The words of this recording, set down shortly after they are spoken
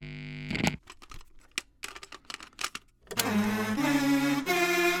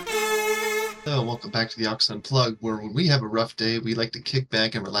back to the Auxi Unplugged, where when we have a rough day, we like to kick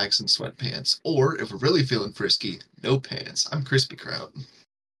back and relax in sweatpants. Or, if we're really feeling frisky, no pants. I'm Crispy Kraut.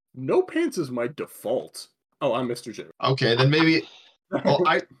 No pants is my default. Oh, I'm Mr. J. Okay, then maybe... Well,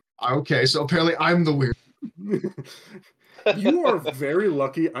 okay, so apparently I'm the weird. You are very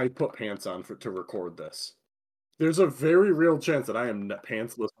lucky I put pants on to record this. There's a very real chance that I am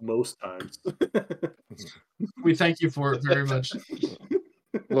pantsless most times. We thank you for it very much.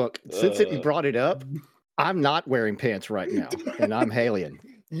 Look, since you brought it up, I'm not wearing pants right now, and I'm Halian.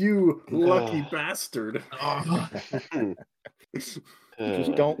 You lucky bastard.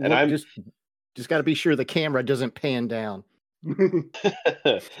 Just don't look, just got to be sure the camera doesn't pan down.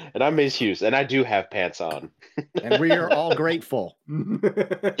 And I'm Ms. Hughes, and I do have pants on. And we are all grateful.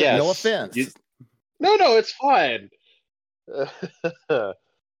 Yes. No offense. No, it's fine.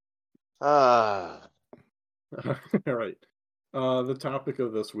 All right. The topic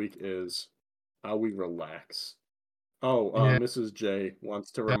of this week is how we relax. Yeah. Mrs. J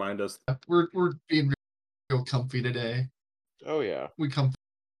wants to remind us. We're being real comfy today. Oh, yeah. We comfy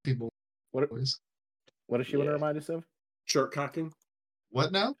people. What does she want to remind us of? Shirt cocking.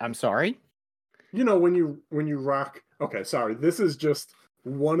 What now? I'm sorry? You know, when you rock... Okay, sorry. This is just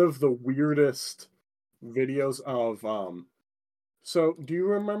one of the weirdest videos of... So, do you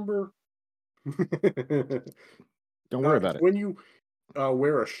remember... Don't worry about it. When you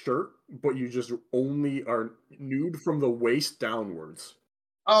wear a shirt, but you just only are nude from the waist downwards.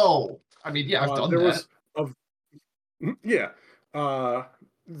 Oh, I mean, yeah, I've done that.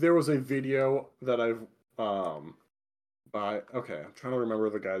 There was a video that I'm trying to remember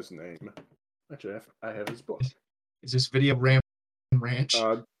the guy's name. Actually, I have his book. Is this video Ranch?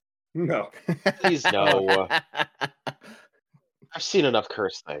 No. Please no. I've seen enough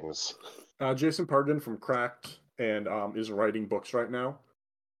curse things. Jason Pardon from Cracked and is writing books right now.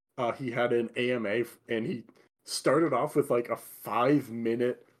 He had an AMA and he started off with like a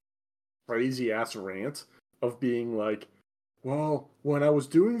 5-minute crazy ass rant of being like, well, when I was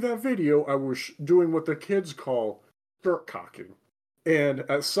doing that video, I was doing what the kids call shirt cocking. And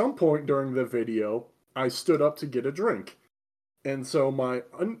at some point during the video, I stood up to get a drink. And so my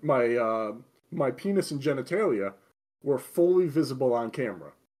penis and genitalia were fully visible on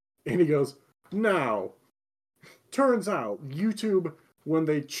camera. And he goes, now, turns out YouTube, when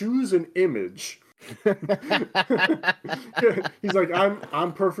they choose an image, he's like,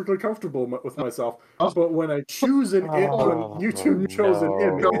 I'm perfectly comfortable with myself, but when I choose when YouTube chose an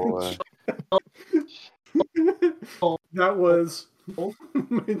image, that was my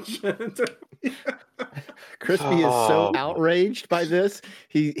genitalia. Crispy is so outraged by this.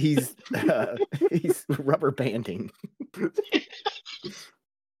 He's rubber banding.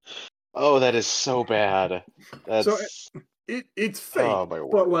 Oh, that is so bad. That's... So it's fake,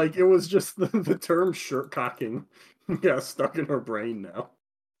 but like it was just the term shirt cocking got stuck in her brain now.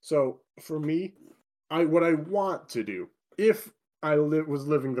 So for me, what I want to do, if I was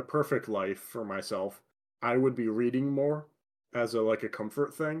living the perfect life for myself, I would be reading more as a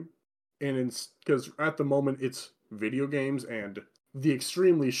comfort thing, and because at the moment it's video games and the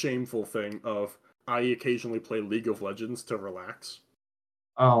extremely shameful thing of I occasionally play League of Legends to relax.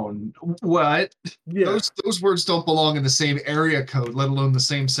 Oh, what? Yeah. Those words don't belong in the same area code, let alone the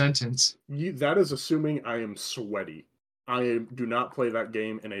same sentence. That is assuming I am sweaty. I do not play that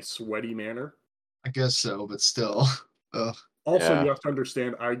game in a sweaty manner. I guess so, but still. Ugh. Also, you have to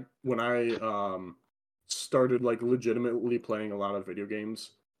understand, when I started legitimately playing a lot of video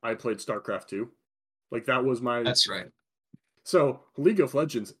games, I played StarCraft 2. That was my... That's right. So, League of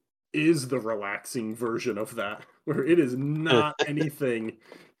Legends is the relaxing version of that, where it is not anything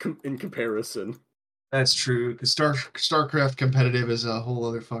in comparison. That's true. StarCraft competitive is a whole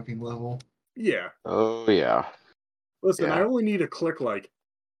other fucking level. Yeah. Oh, yeah. Listen, I only need to click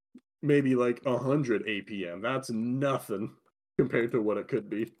maybe 100 APM. That's nothing compared to what it could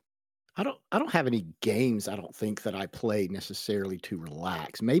be. I don't have any games, I don't think, that I play necessarily to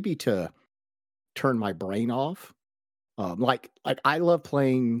relax. Maybe to turn my brain off. I love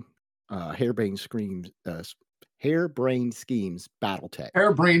playing Hairbrain Schemes BattleTech.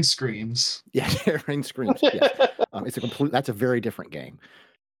 Hairbrain Screams. Yeah, Hairbrain Screams. Yes. That's a very different game.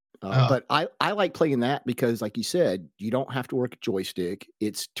 But I like playing that because, like you said, you don't have to work a joystick.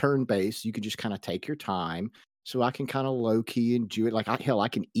 It's turn-based. You can just kind of take your time. So I can kind of low-key enjoy it. I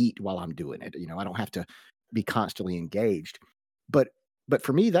can eat while I'm doing it. I don't have to be constantly engaged. But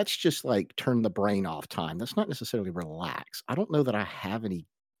for me, that's just turn the brain off time. That's not necessarily relax. I don't know that I have any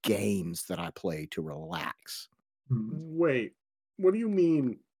games that I play to relax. Wait, what do you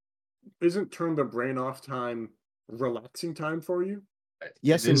mean? Isn't turn the brain off time relaxing time for you?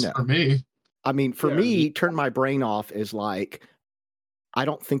 Yes and no. For me. I mean, for Yeah. me, turn my brain off is like, I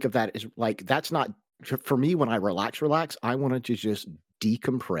don't think of that as like, that's not, for me, when I relax, I wanted to just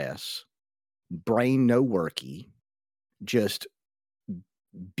decompress, brain no worky, just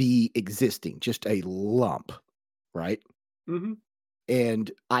be existing, just a lump, right? Mm-hmm.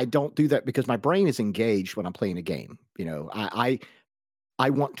 And I don't do that because my brain is engaged when I'm playing a game. You know, I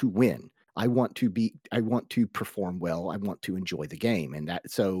want to win. I want to perform well. I want to enjoy the game. And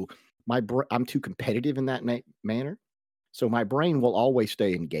that, so I'm too competitive in that manner. So my brain will always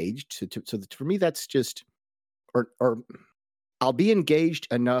stay engaged. So for me, that's just, or I'll be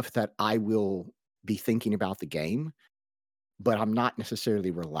engaged enough that I will be thinking about the game, but I'm not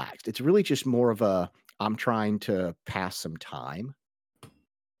necessarily relaxed. It's really just more of I'm trying to pass some time.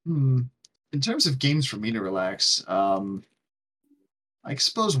 In terms of games for me to relax, I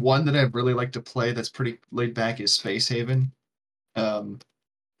suppose one that I'd really like to play that's pretty laid back is Space Haven.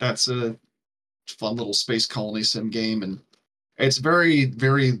 That's a fun little space colony sim game, and it's very,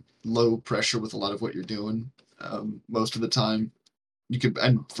 very low pressure with a lot of what you're doing. Most of the time,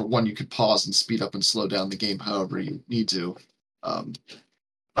 and for one, you could pause and speed up and slow down the game however you need to. But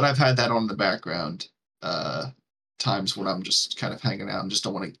I've had that on in the background times when I'm just kind of hanging out and just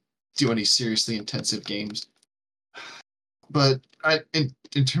don't want to do any seriously intensive games. But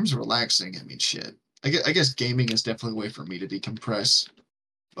in terms of relaxing, I mean, shit. I guess gaming is definitely a way for me to decompress.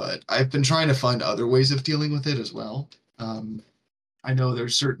 But I've been trying to find other ways of dealing with it as well. I know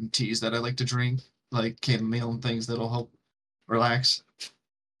there's certain teas that I like to drink, like chamomile and things that'll help relax.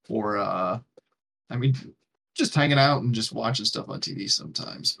 Or, I mean, just hanging out and just watching stuff on TV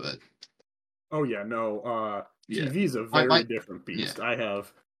sometimes. But Oh yeah, no. yeah, TV's a very different beast. Yeah.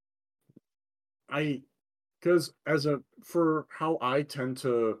 Because for how I tend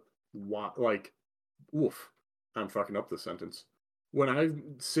to watch, like, oof, I'm fucking up the sentence. When I'm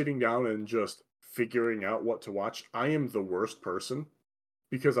sitting down and just figuring out what to watch, I am the worst person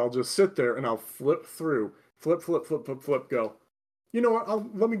because I'll just sit there and I'll flip through, flip, go. You know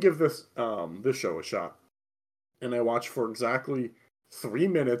what? Let me give this show a shot, and I watch for exactly 3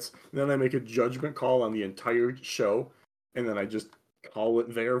 minutes. And then I make a judgment call on the entire show, and then I just call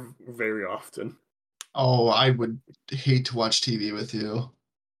it there very often. Oh, I would hate to watch TV with you.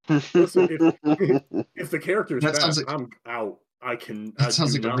 Listen, if the character's That bad, sounds like, I'm out. That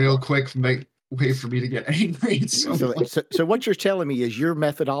sounds like a real quick way for me to get angry. So what you're telling me is your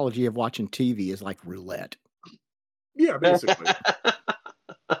methodology of watching TV is like roulette. Yeah, basically.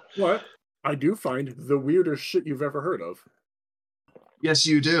 But I do find the weirdest shit you've ever heard of. Yes,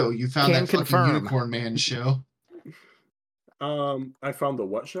 you do. You found Can that fucking confirm. Unicorn Man show. I found the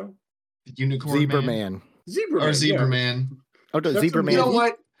what show? The Unicorn Zebra Man. Man. Or Zebra Man. Oh, no, Zebra Man. You know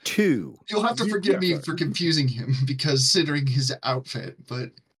what? 2. You'll have to forgive me for confusing him because considering his outfit,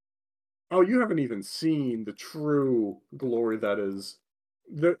 but oh, you haven't even seen the true glory that is.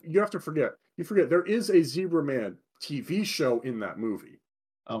 You have to forget. You forget there is a Zebra Man TV show in that movie.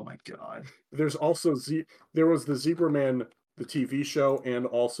 Oh my god. There's also there was the Zebra Man the TV show and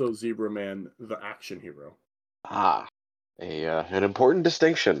also Zebra Man the action hero. Ah, an important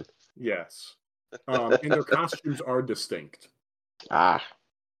distinction. Yes. And their costumes are distinct. Ah,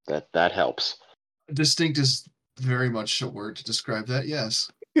 that helps. Distinct is very much a word to describe that, yes.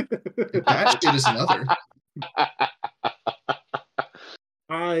 That shit is another.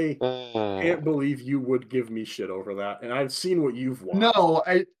 I can't believe you would give me shit over that, and I've seen what you've watched. No,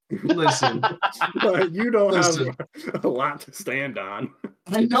 listen. But you don't have a lot to stand on.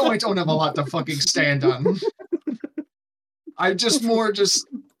 I know I don't have a lot to fucking stand on. I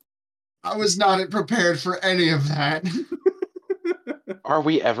was not prepared for any of that. Are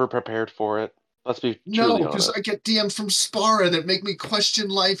we ever prepared for it? Let's be no, truly because honest. I get DMs from Spara that make me question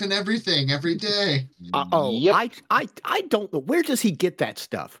life and everything every day. Yep. I don't know. Where does he get that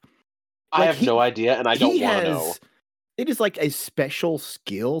stuff? I have no idea, and I don't want to know. It is like a special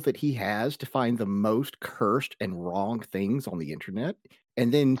skill that he has to find the most cursed and wrong things on the internet,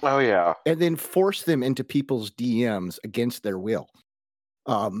 and then and then force them into people's DMs against their will.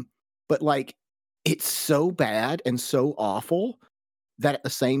 But like, it's so bad and so awful that at the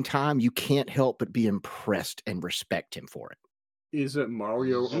same time you can't help but be impressed and respect him for it. Is it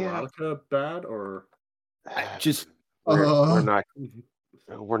Mario Erotica bad or just we're not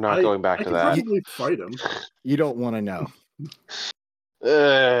going back to that. Probably fight him. You don't want to know.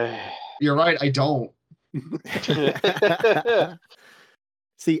 You're right, I don't.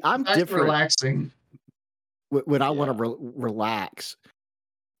 See, I'm different. Relaxing. When I want to relax,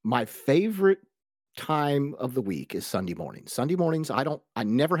 my favorite time of the week is Sunday mornings. Sunday mornings, I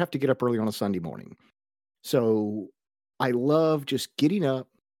never have to get up early on a Sunday morning. So I love just getting up,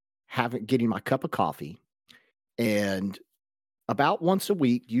 getting my cup of coffee, and about once a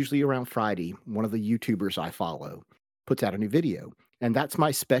week, usually around Friday, one of the YouTubers I follow puts out a new video. And that's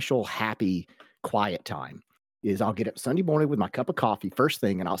my special happy quiet time is I'll get up Sunday morning with my cup of coffee first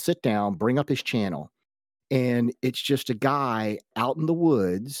thing and I'll sit down, bring up his channel. And it's just a guy out in the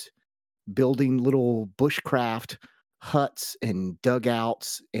woods building little bushcraft huts and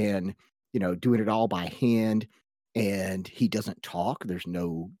dugouts and, doing it all by hand. And he doesn't talk. There's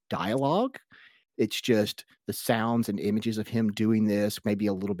no dialogue. It's just the sounds and images of him doing this, maybe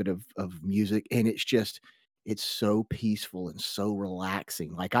a little bit of music. And it's so peaceful and so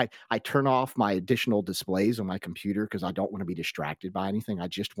relaxing. Like I turn off my additional displays on my computer because I don't want to be distracted by anything. I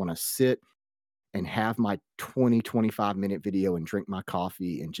just want to sit and have my 25-minute video and drink my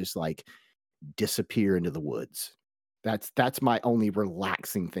coffee and just like disappear into the woods. That's my only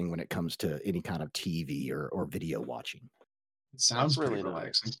relaxing thing when it comes to any kind of TV or video watching. It sounds That's pretty really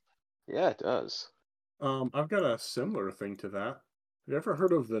relaxing. nice. Yeah, it does. I've got a similar thing to that. Have you ever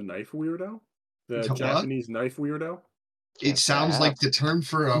heard of the knife weirdo? The What? Japanese knife weirdo? It Yes, I sounds like have. the term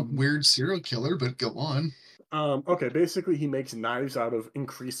for a weird serial killer, but go on. Okay, basically he makes knives out of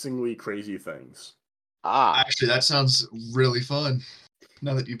increasingly crazy things. Actually, that sounds really fun.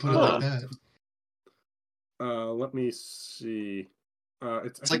 Now that you put it like that. Let me see.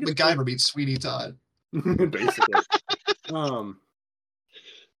 It's like MacGyver meets Sweeney Todd. Basically.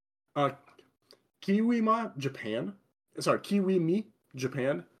 Kiwimi,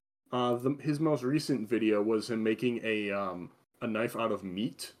 Japan. His most recent video was him making a knife out of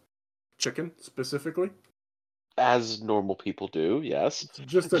meat, chicken specifically. As normal people do, yes. It's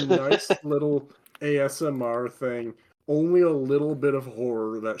just a nice little ASMR thing. Only a little bit of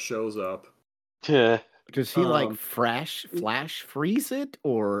horror that shows up. Does he like flash freeze it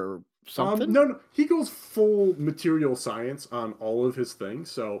or something? No, he goes full material science on all of his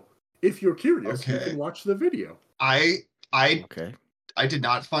things. So if you're curious, you can watch the video. Okay. I did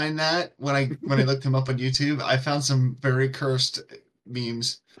not find that when I looked him up on YouTube. I found some very cursed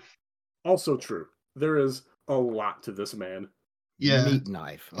memes. Also true. There is a lot to this man. Yeah. Meat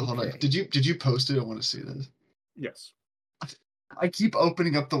knife. Okay. Hold on. Did you post it? I want to see this. Yes. I keep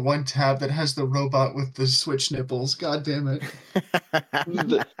opening up the one tab that has the robot with the switch nipples. God damn it.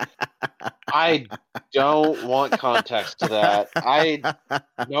 I don't want context to that.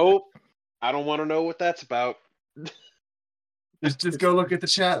 Nope. I don't want to know what that's about. Just go look at the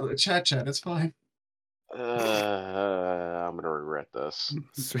chat. It's fine. I'm gonna regret this.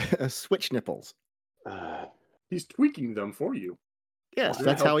 Switch nipples. He's tweaking them for you. Yes,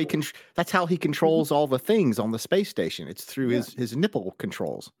 that's how he controls all the things on the space station. It's through his nipple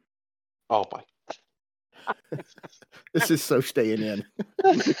controls. Oh my! This is so staying in.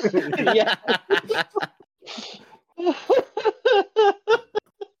 Yeah.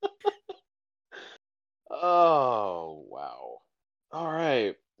 Oh wow! All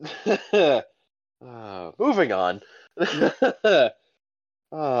right. Moving on.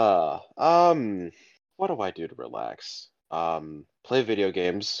 What do I do to relax? Play video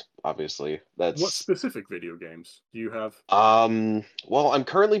games, obviously. What specific video games do you have? Well, I'm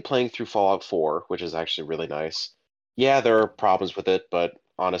currently playing through Fallout 4, which is actually really nice. Yeah, there are problems with it, but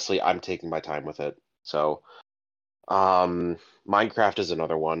honestly, I'm taking my time with it. So, Minecraft is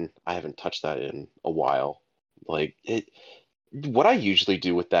another one. I haven't touched that in a while. What I usually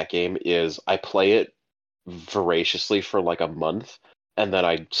do with that game is I play it voraciously for like a month, and then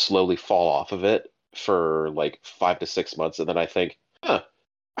I slowly fall off of it for like 5 to 6 months, and then I think,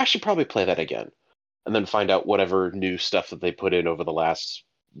 I should probably play that again, and then find out whatever new stuff that they put in over the last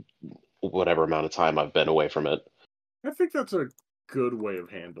whatever amount of time I've been away from it. I think that's a good way of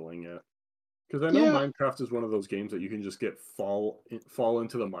handling it. Because I know Minecraft is one of those games that you can just fall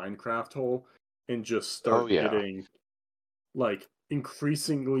into the Minecraft hole and just start getting like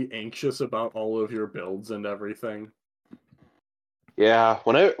increasingly anxious about all of your builds and everything. Yeah,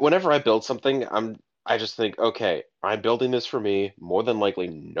 whenever I build something, I just think, okay, I'm building this for me. More than likely,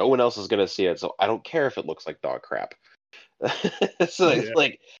 no one else is gonna see it, so I don't care if it looks like dog crap. It's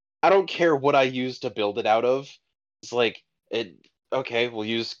like I don't care what I use to build it out of. It's like okay, we'll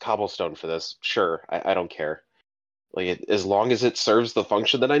use cobblestone for this. Sure, I don't care. Like as long as it serves the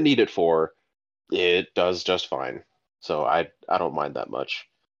function that I need it for, it does just fine. So I don't mind that much.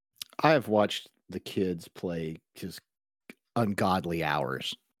 I have watched the kids play just ungodly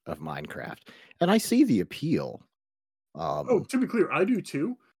hours of Minecraft, and I see the appeal. To be clear, I do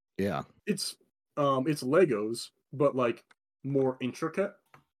too. Yeah, it's Legos, but like more intricate.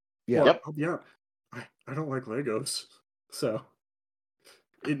 Yeah, but, yeah. I don't like Legos, so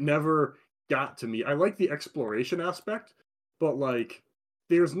it never got to me. I like the exploration aspect, but like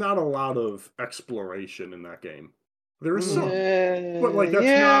there's not a lot of exploration in that game. There is some, but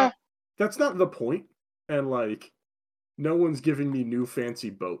Yeah. that's not the point. And like, no one's giving me new fancy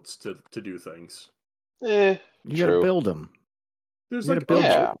boats to do things. You got to True. build them. There's You like,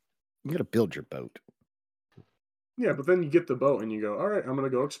 got to build your boat. Yeah, but then you get the boat and you go, all right, I'm gonna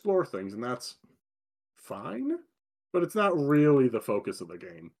go explore things, and that's fine. But it's not really the focus of the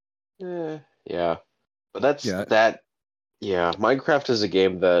game. Yeah. But that's that. Yeah, Minecraft is a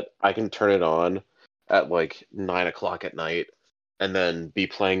game that I can turn it on at like 9 o'clock at night and then be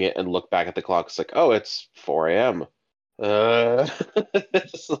playing it and look back at the clock. It's like, oh, it's 4 a.m.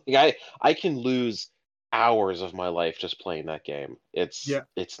 It's like I can lose hours of my life just playing that game. It's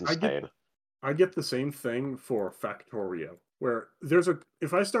insane. I get the same thing for Factorio, where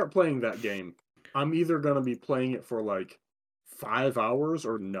if I start playing that game, I'm either gonna be playing it for like 5 hours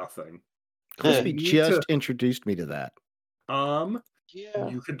or nothing. Crispy just introduced me to that.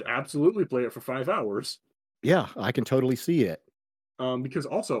 You could absolutely play it for 5 hours. Yeah, I can totally see it. Because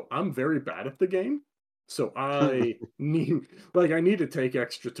also I'm very bad at the game, so I need to take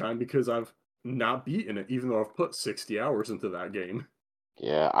extra time because I've not beaten it, even though I've put 60 hours into that game.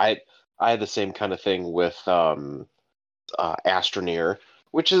 Yeah, I had the same kind of thing with Astroneer,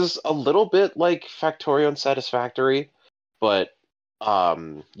 which is a little bit like Factorio and Satisfactory, but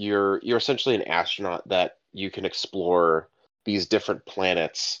you're essentially an astronaut that you can explore these different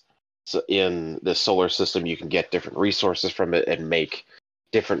planets. So in the solar system, you can get different resources from it and make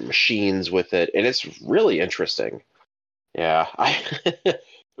different machines with it, and it's really interesting. Yeah, the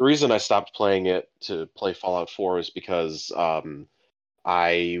reason I stopped playing it to play Fallout 4 is because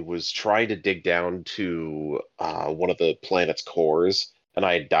I was trying to dig down to one of the planet's cores, and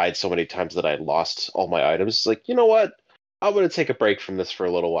I had died so many times that I had lost all my items. It's like, you know what? I'm going to take a break from this for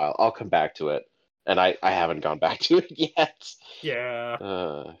a little while. I'll come back to it. And I haven't gone back to it yet.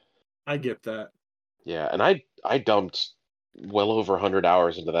 Yeah. I get that. Yeah, and I dumped well over 100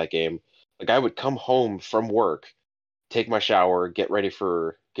 hours into that game. Like, I would come home from work, take my shower, get ready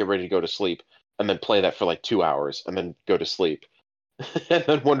to go to sleep, and then play that for like 2 hours, and then go to sleep. And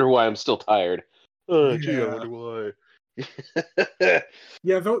then wonder why I'm still tired. Gee, I wonder why.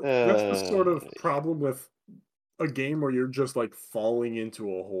 Yeah, that's the sort of problem with a game where you're just like falling into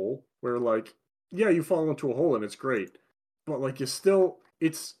a hole. Where like, yeah, you fall into a hole and it's great, but like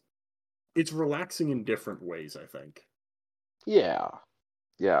it's relaxing in different ways, I think. Yeah.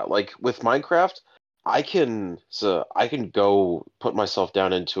 Like with Minecraft, I can go put myself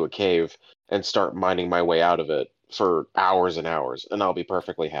down into a cave and start mining my way out of it for hours and hours, and I'll be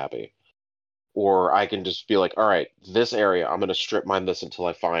perfectly happy. Or I can just be like, all right, this area, I'm going to strip mine this until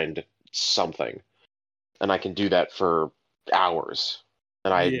I find something. And I can do that for hours.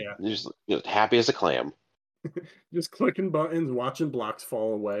 And I just happy as a clam. Just clicking buttons, watching blocks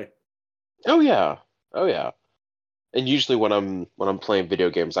fall away. Oh yeah. And usually when I'm playing video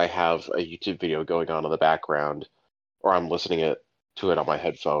games, I have a YouTube video going on in the background, or I'm listening to it on my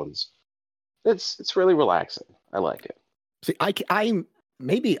headphones. It's really relaxing. I like it. See,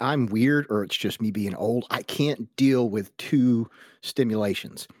 maybe I'm weird, or it's just me being old. I can't deal with two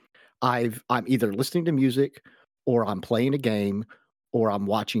stimulations. I'm either listening to music, or I'm playing a game, or I'm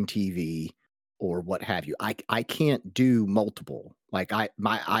watching TV, or what have you. I can't do multiple. Like I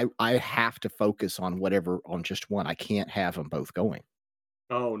have to focus on just one. I can't have them both going.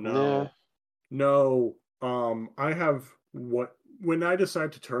 Oh no. No. I have when I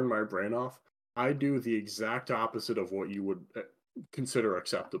decide to turn my brain off, I do the exact opposite of what you would consider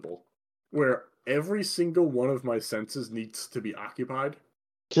acceptable, where every single one of my senses needs to be occupied.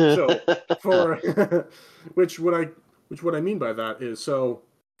 So for what I mean by that is, so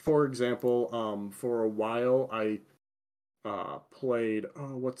for example, for a while I played,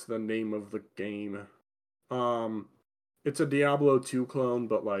 what's the name of the game? It's a Diablo 2 clone,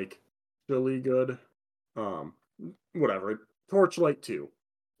 but like really good. Whatever. Torchlight 2.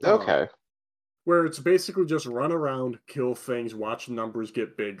 Okay. Where it's basically just run around, kill things, watch numbers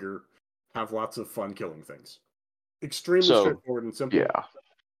get bigger, have lots of fun killing things. Extremely straightforward and simple.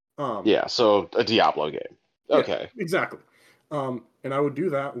 Yeah. So a Diablo game. Okay. Yeah, exactly. And I would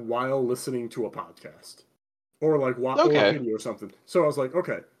do that while listening to a podcast. Or like or a video or something. So I was like,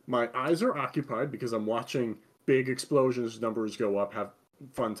 okay, my eyes are occupied because I'm watching big explosions, numbers go up, have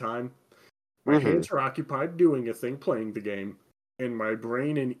fun time. My hands are occupied doing a thing, playing the game, and my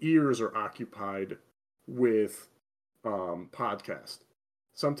brain and ears are occupied with podcast.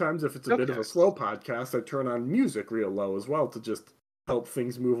 Sometimes if it's a bit of a slow podcast, I turn on music real low as well to just help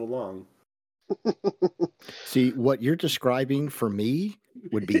things move along. See, what you're describing for me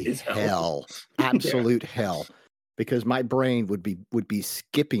would be hell. Absolute hell. because my brain would be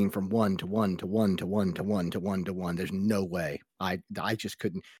skipping from one to one to one to one to one to one to one. There's no way. I just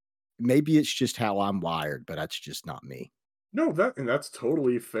couldn't. Maybe it's just how I'm wired, but that's just not me. No, that's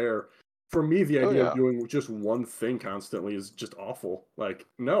totally fair. For me, the Oh, idea yeah. of doing just one thing constantly is just awful. Like,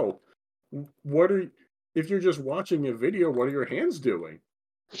 no. What are if you're just watching a video, what are your hands doing?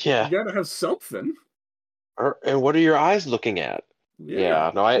 Yeah. You gotta have something. And what are your eyes looking at? Yeah.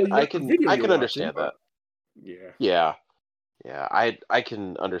 Yeah, no, Well, you I got the can video I you're can watching, understand but that. yeah. Yeah. Yeah, I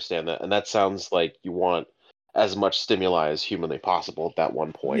can understand that. And that sounds like you want as much stimuli as humanly possible at that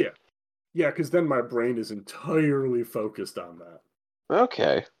one point. Yeah. Yeah, because then my brain is entirely focused on that.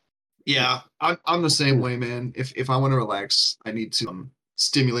 Okay. Yeah, I'm the same Hmm. way, man. If I want to relax, I need to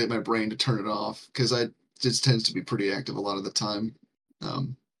stimulate my brain to turn it off because I just tends to be pretty active a lot of the time.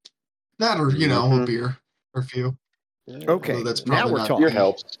 Um, that or a Mhm. beer or a few. Although Okay, that's now probably we're not Beer talking. the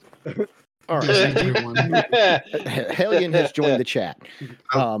helps. All right, best thing for everyone. Hellion has joined the chat.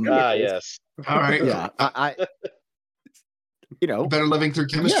 Yes. All right, Yeah, I better living through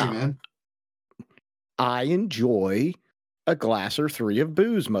chemistry, yeah, man. I enjoy a glass or three of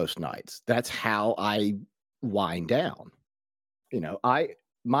booze most nights. That's how I wind down.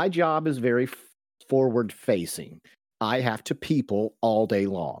 My job is very forward facing. I have to people all day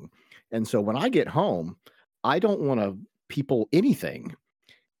long. And so when I get home, I don't want to people anything.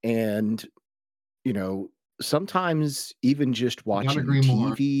 And, you know, sometimes even just I don't watching agree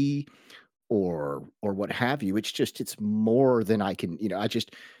more. TV or what have you, it's more than I can,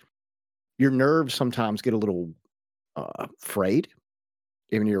 your nerves sometimes get a little frayed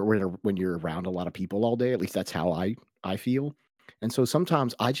when you're around a lot of people all day. At least that's how I feel. And so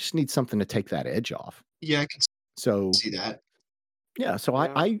sometimes I just need something to take that edge off. Yeah, I can So see that. yeah, so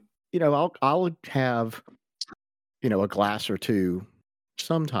Yeah. I'll have a glass or two,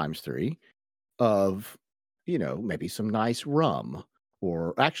 sometimes three, of maybe some nice rum,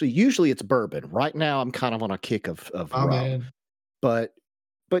 or actually usually it's bourbon. Right now I'm kind of on a kick of Oh rum, man, but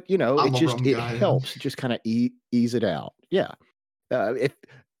I'm a rum it guy then. helps just kind of ease it out. Yeah. If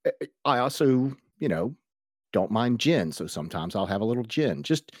I also don't mind gin, so sometimes I'll have a little gin.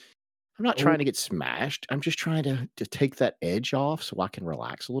 Just I'm not Oh, trying to get smashed. I'm just trying to take that edge off so I can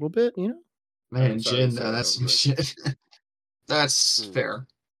relax a little bit. I'm Man, sorry to gin, say I that's don't some drink. shit. That's Hmm. fair.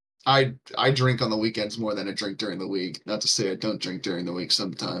 I drink on the weekends more than I drink during the week. Not to say I don't drink during the week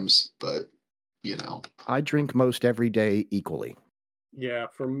sometimes, but you know. I drink most every day equally. Yeah,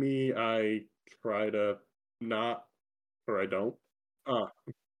 for me, I try to not, or I don't.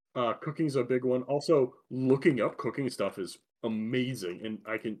 Uh, Cooking's a big one. Also, looking up cooking stuff is amazing, and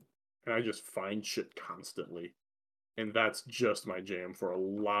I just find shit constantly, and that's just my jam for a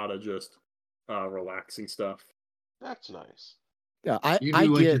lot of just relaxing stuff. That's nice. Yeah, You I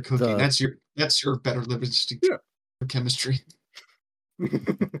do like your get cooking. That's your better lipstick Yeah. for chemistry.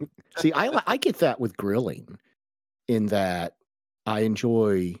 see I get that with grilling, in that I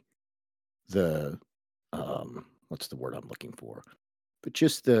enjoy the what's the word I'm looking for? But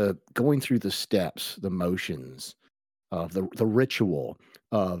just the going through the steps, the motions of the ritual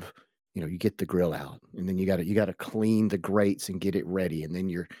of you get the grill out, and then you got to clean the grates and get it ready, and then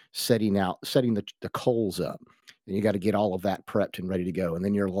you're setting the coals up, and you got to get all of that prepped and ready to go, and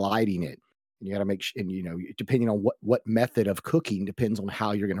then you're lighting it, and you got to make sure, and depending on what method of cooking depends on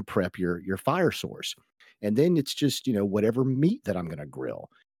how you're going to prep your fire source. And then it's just whatever meat that I'm going to grill,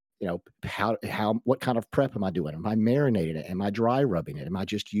 how what kind of prep am I doing? Am I marinating it? Am I dry rubbing it? Am I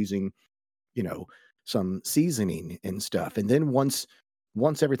just using you know, some seasoning and stuff? And then once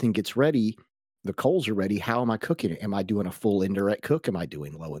everything gets ready, the coals are ready. How am I cooking it? Am I doing a full indirect cook? Am I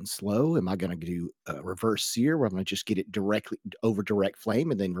doing low and slow? Am I going to do a reverse sear where I'm going to just get it directly over direct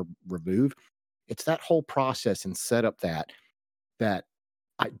flame and then remove? It's that whole process and setup that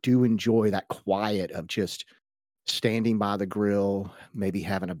I do enjoy, that quiet of just standing by the grill, maybe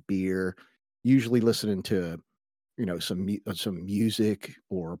having a beer, usually listening to some music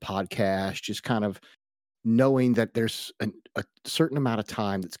or a podcast, just kind of knowing that there's a certain amount of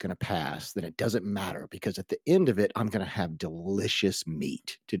time that's going to pass, then it doesn't matter, because at the end of it, I'm going to have delicious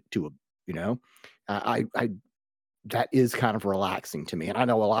meat to a, you know, I that is kind of relaxing to me. And I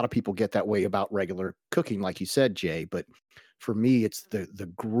know a lot of people get that way about regular cooking, like you said, Jay, but for me, it's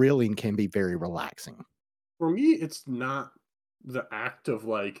the grilling can be very relaxing. For me, it's not the act of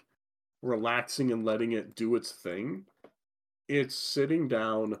like relaxing and letting it do its thing. It's sitting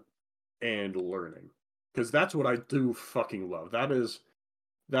down and learning. Because that's what I do fucking love. That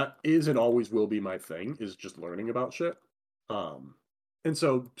is and always will be my thing, is just learning about shit. Um and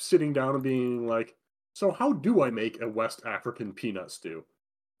so sitting down and being like, so how do I make a West African peanut stew?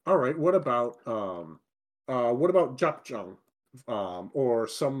 All right, what about What about japchae?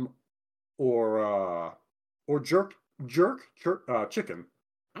 Or jerk chicken.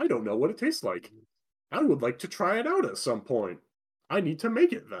 I don't know what it tastes like. I would like to try it out at some point. I need to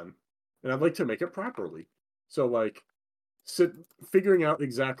make it then, and I'd like to make it properly. So like, figuring out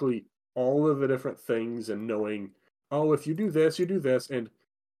exactly all of the different things and knowing, oh, if you do this, you do this, and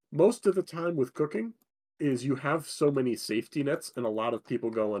most of the time with cooking is you have so many safety nets and a lot of people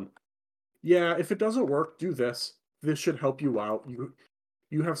going, yeah, if it doesn't work, do this. This should help you out.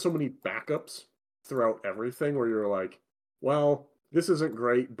 You have so many backups throughout everything where you're like, well, this isn't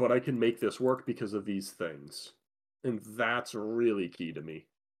great, but I can make this work because of these things. And that's really key to me.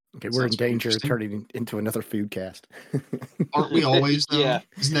 Okay, we're in Sounds pretty danger of interesting. turning into another food cast. Aren't we always, though? Yeah.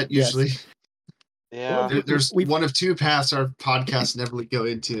 Isn't that Yes. usually? Yeah. There's We've- one of two paths our podcasts never go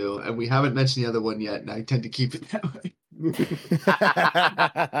into, and we haven't mentioned the other one yet, and I tend to keep it that way.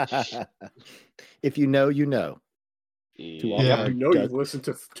 If you know, you know. To all Yeah. our You know you've listened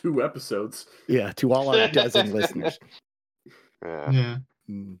to 2 episodes. Yeah, to all our dozen listeners. Yeah. Yeah.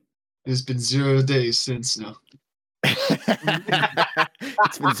 Mm. It's been 0 days since now.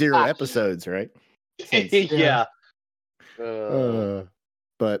 It's been 0 episodes, right? Since, Yeah.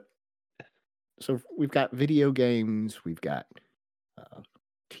 but so we've got video games, we've got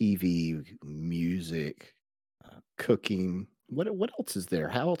TV, music, cooking. What else is there?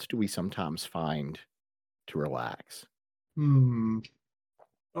 How else do we sometimes find to relax?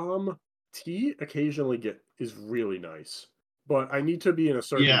 Tea occasionally is really nice, but I need to be in a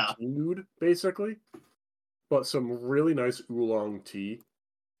certain tea mood, basically. But some really nice oolong tea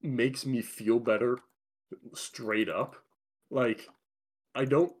makes me feel better straight up. Like,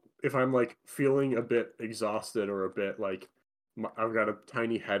 if I'm like feeling a bit exhausted or a bit like I've got a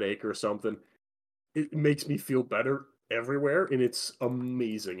tiny headache or something, it makes me feel better everywhere, and it's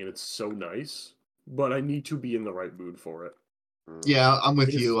amazing and it's so nice. But I need to be in the right mood for it. Yeah, I'm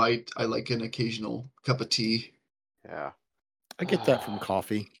with you. I like an occasional cup of tea. Yeah. I get that from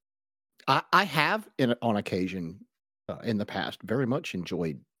coffee. I have, on occasion, in the past, very much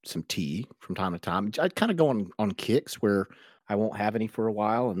enjoyed some tea from time to time. I kind of go on kicks where I won't have any for a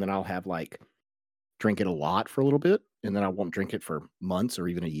while, and then I'll have drink it a lot for a little bit, and then I won't drink it for months or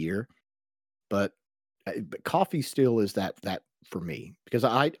even a year. But coffee still is that for me, because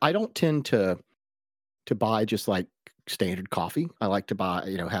I don't tend to buy just like standard coffee. I like to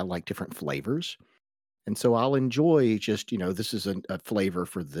buy, have like different flavors. And so I'll enjoy just, this is a flavor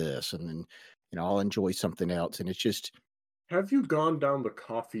for this. And then, I'll enjoy something else. And it's just. Have you gone down the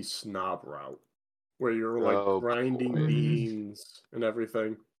coffee snob route where you're like grinding beans and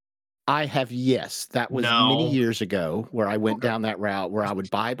everything? I have, yes. That was many years ago where I went down that route where I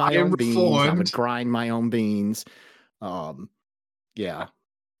would buy my own beans. I would grind my own beans. Yeah.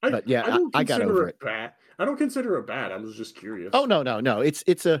 But yeah, I got over it. Bad. I don't consider it bad. I was just curious. Oh, no.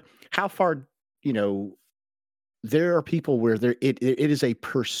 It's how far, there are people where it is a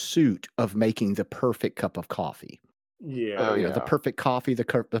pursuit of making the perfect cup of coffee. Yeah. The perfect coffee, the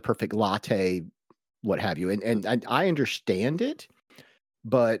perfect latte, what have you. And I understand it,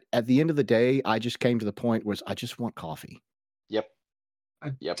 but at the end of the day, I just came to the point where I just want coffee. Yep.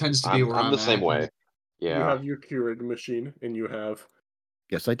 Tends to be where I'm the same way. Yeah. You have your Keurig machine, and you have.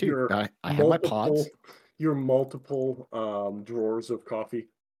 Yes, I do. I have my pods. Your multiple drawers of coffee.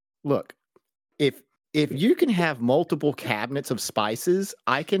 Look, if you can have multiple cabinets of spices,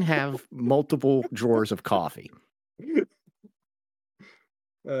 I can have multiple drawers of coffee.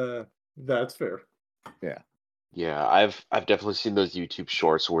 That's fair. Yeah. Yeah, I've definitely seen those YouTube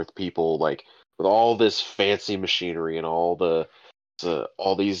shorts with people like with all this fancy machinery and all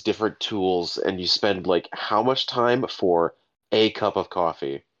these different tools, and you spend like how much time for a cup of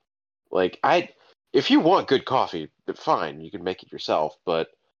coffee? Like if you want good coffee, fine, you can make it yourself, but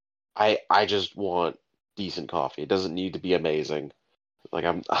I just want decent coffee. It doesn't need to be amazing. Like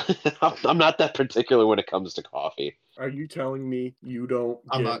I'm I'm not that particular when it comes to coffee. Are you telling me you don't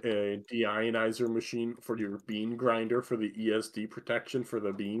get a deionizer machine for your bean grinder for the ESD protection for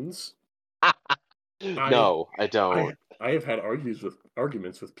the beans? No, I don't. I have had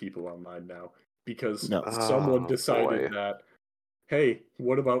arguments with people online now because someone decided that, hey,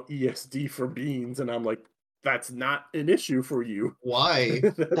 what about ESD for beans? And I'm like, that's not an issue for you. Why?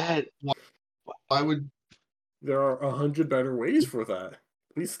 Why would... There are 100 better ways for that.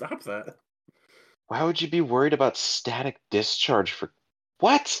 Please stop that. Why would you be worried about static discharge for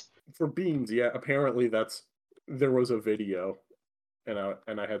what? For beans, yeah. Apparently there was a video, and I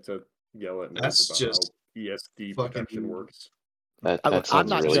had to yell at Nate about how ESD protection works. That sounds I'm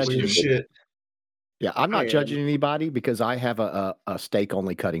not really judging shit. Yeah, I'm not judging anybody because I have a steak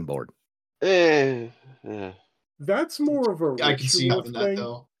only cutting board. Yeah. That's more of a I can see ritual having that thing.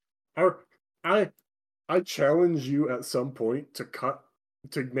 though. I challenge you at some point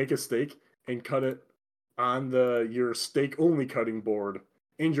to make a steak and cut it on your steak only cutting board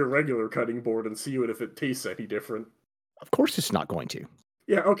and your regular cutting board and see if it tastes any different. Of course, it's not going to.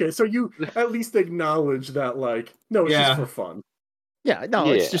 Yeah, okay, so you at least acknowledge that, like, no, it's just for fun. Yeah, no,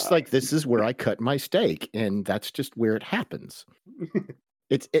 it's just Yeah. like this is where I cut my steak, and that's just where it happens.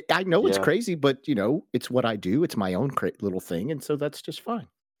 I know it's Yeah. crazy, but you know, it's what I do. It's my own little thing, and so that's just fine.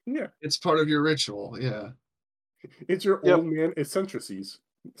 Yeah, It's part of your ritual. Yeah. it's your Yep. old man eccentricities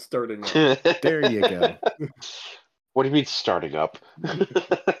starting up. There you go. What do you mean starting up?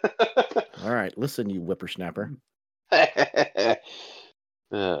 All right, listen, you whippersnapper. I'm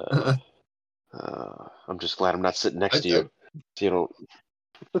just glad I'm not sitting next to I- you, so you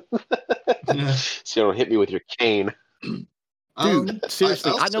don't hit me with your cane. Dude,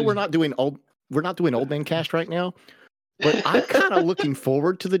 seriously, I know we're not doing old man cast right now, but I'm kind of looking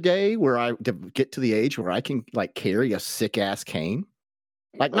forward to the day where I get to the age where I can like carry a sick ass cane.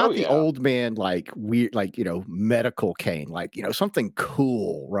 Like not the old man, like weird, like, you know, medical cane, like, you know, something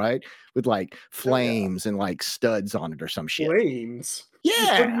cool, right? With like flames and like studs on it or some shit. Flames?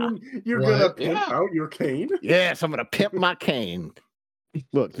 Yeah. You're gonna pimp out your cane? Yes, I'm gonna pimp my cane.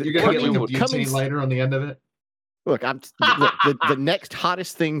 Look, you're gonna get like a butane lighter on the end of it. Look, the next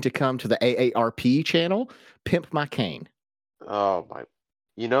hottest thing to come to the AARP channel, pimp my cane. Oh my!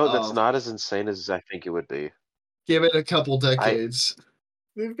 You know that's not as insane as I think it would be. Give it a couple decades.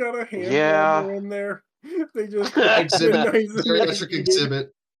 They've got a hand warmer in there. They just exhibit, geriatric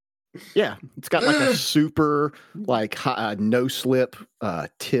exhibit. Yeah, it's got like a super like no slip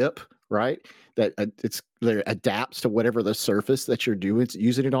tip, right? That that adapts to whatever the surface that you're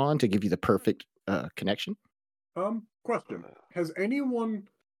using it on to give you the perfect connection. Question: has anyone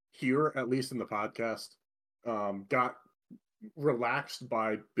here, at least in the podcast, got relaxed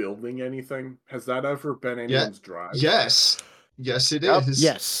by building anything? Has that ever been anyone's drive? Yes, it is.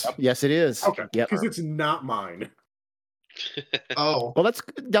 Yes, it is. Okay, because it's not mine. Oh, well, that's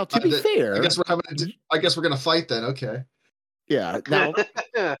now to be fair. I guess we're gonna fight then. Okay. Yeah.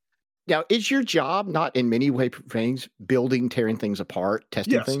 Now, is your job not in many ways building, tearing things apart,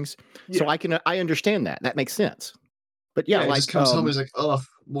 testing things? Yeah. So I understand that. That makes sense. But yeah, like just comes home and is like, oh,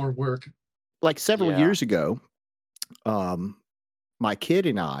 more work. Like several years ago, my kid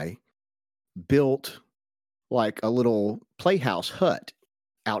and I built like a little playhouse hut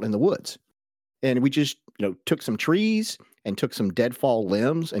out in the woods. And we just, you know, took some trees and took some deadfall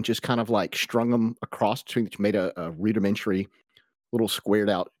limbs and just kind of like strung them across, which made a rudimentary little squared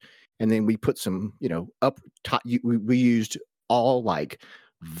out. And then we put some, you know, up top. We used all like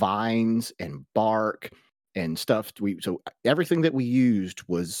vines and bark and stuff. So everything that we used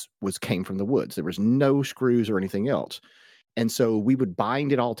came from the woods. There was no screws or anything else. And so we would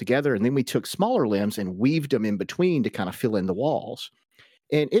bind it all together. And then we took smaller limbs and weaved them in between to kind of fill in the walls.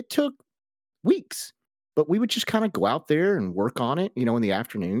 And it took weeks, but we would just kind of go out there and work on it, you know, in the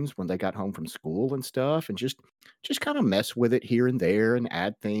afternoons when they got home from school and stuff, and just kind of mess with it here and there and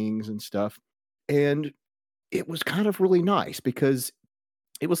add things and stuff. And it was kind of really nice because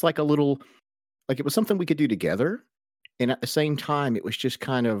it was like it was something we could do together. And at the same time, it was just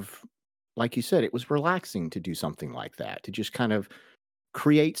kind of, like you said, it was relaxing to do something like that, to just kind of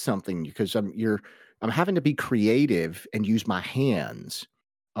create something, because I'm having to be creative and use my hands.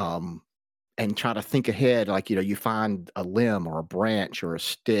 And try to think ahead, like, you know, you find a limb or a branch or a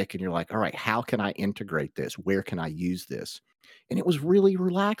stick and you're like, all right, how can I integrate this? Where can I use this? And it was really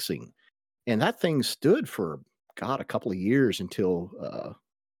relaxing. And that thing stood for, God, a couple of years until a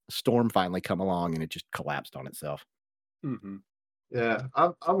storm finally come along and it just collapsed on itself. Mm-hmm. Yeah,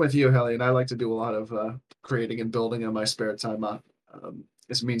 I'm with you, Helly, and I like to do a lot of creating and building in my spare time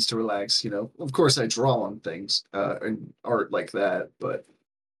as a means to relax. You know, of course, I draw on things and art like that, but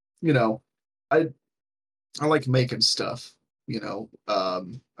you know, I like making stuff, you know. I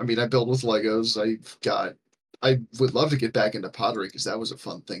mean, I build with Legos. I would love to get back into pottery because that was a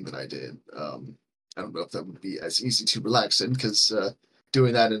fun thing that I did. I don't know if that would be as easy to relax in because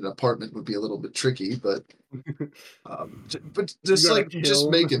doing that in an apartment would be a little bit tricky, but just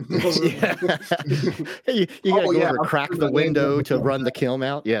making things. You gotta crack the window to run the kiln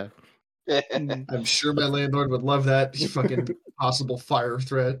out. Yeah. I'm sure my landlord would love that fucking possible fire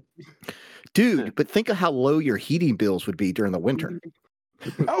threat. Dude, but think of how low your heating bills would be during the winter.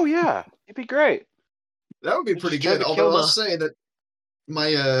 Oh yeah, it'd be great. That would be pretty good. Although I'll say that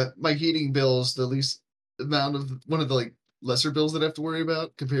my heating bill is the least amount of one of the like lesser bills that I have to worry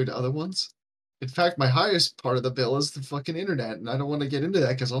about compared to other ones. In fact, my highest part of the bill is the fucking internet, and I don't want to get into that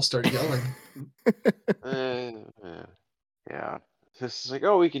because I'll start yelling. Yeah. This is like,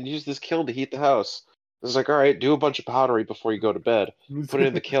 oh, we can use this kiln to heat the house. It's like, all right, do a bunch of pottery before you go to bed. Put it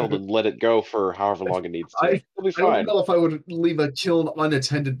in the kiln and let it go for however long it needs to. It'll be I don't fine. know if I would leave a kiln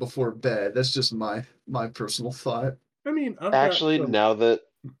unattended before bed. That's just my personal thought. I mean, Actually, now that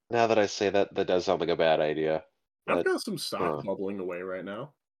I say that, that does sound like a bad idea. I've But got some stock bubbling away right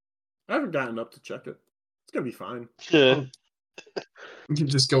now. I haven't gotten up to check it. It's gonna be fine. You can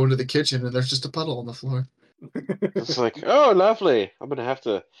just go into the kitchen and there's just a puddle on the floor. it's like, oh, lovely. I'm gonna have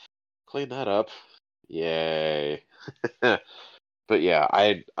to clean that up. Yay. But yeah,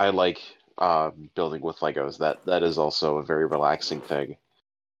 I like building with Legos. That is also a very relaxing thing.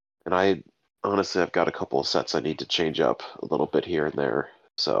 And I honestly, I've got a couple of sets I need to change up a little bit here and there.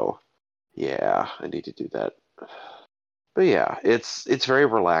 So yeah, I need to do that. But yeah, it's very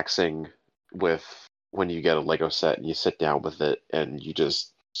relaxing with when you get a Lego set and you sit down with it and you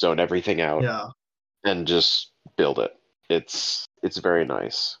just zone everything out Yeah. and just build it. It's very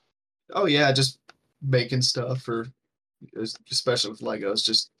nice. Oh yeah, just making stuff, or especially with Legos.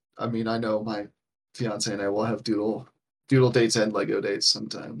 Just, I mean, I know my fiance and I will have doodle dates and Lego dates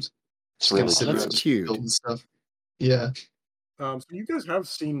sometimes. It's Just kind really of sitting That's around just cute. building stuff. Yeah. So you guys have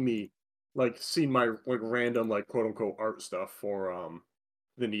seen me, like, seen my like random like quote unquote art stuff for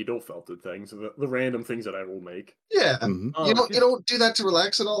the needle felted things, the random things that I will make. Yeah. Mhm. You don't do that to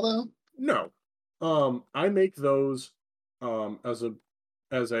relax at all though? No. I make those as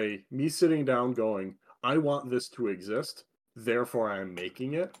a me sitting down going, I want this to exist, therefore I'm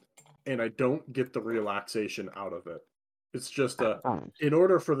making it, and I don't get the relaxation out of it. It's just in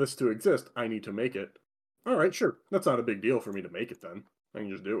order for this to exist, I need to make it. All right, sure. That's not a big deal for me to make it then. I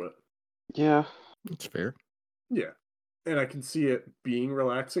can just do it. Yeah. That's fair. Yeah. And I can see it being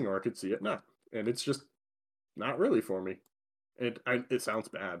relaxing or I could see it not. And it's just not really for me. It sounds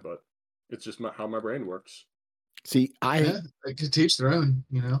bad, but it's just how my brain works. See, Yeah, they could teach their own,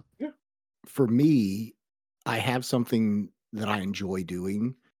 you know? Yeah. for me, I have something that I enjoy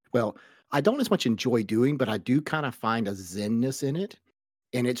doing. Well, I don't as much enjoy doing, but I do kind of find a zenness in it.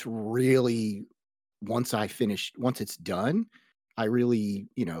 And it's really once it's done, I really,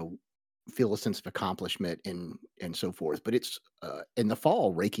 feel a sense of accomplishment and so forth. But it's in the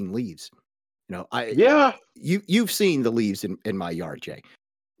fall raking leaves. Yeah. You've seen the leaves in my yard, Jay.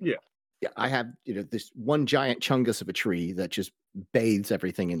 Yeah. Yeah, I have, this one giant chungus of a tree that just bathes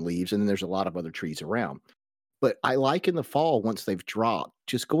everything in leaves, and then there's a lot of other trees around. But I like in the fall, once they've dropped,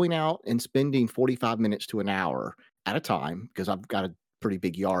 just going out and spending 45 minutes to an hour at a time, because I've got a pretty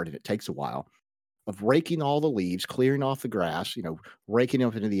big yard and it takes a while, of raking all the leaves, clearing off the grass, raking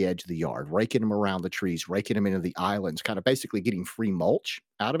them into the edge of the yard, raking them around the trees, raking them into the islands, kind of basically getting free mulch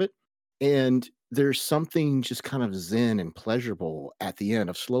out of it. And there's something just kind of zen and pleasurable at the end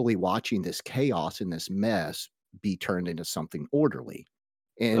of slowly watching this chaos and this mess be turned into something orderly.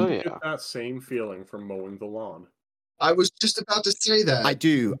 And Oh I yeah. get that same feeling from mowing the lawn. I was just about to say that. I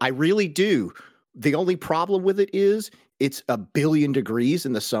do. I really do. The only problem with it is it's 1,000,000,000 degrees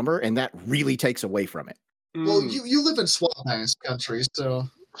in the summer, and that really takes away from it. Well, you live in swamp-ass country, so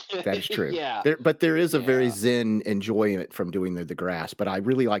That is true. Yeah. But there is a very Yeah. zen enjoyment from doing the grass, but I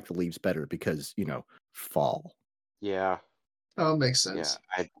really like the leaves better because, fall. Yeah. oh, makes sense.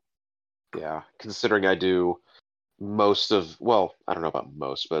 Yeah. Considering I do most of, well, I don't know about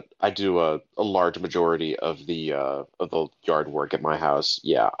most, but I do a large majority of the yard work at my house.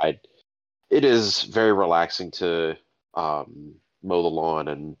 Yeah, it is very relaxing to mow the lawn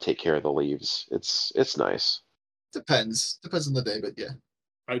and take care of the leaves. It's nice. Depends on the day, but yeah.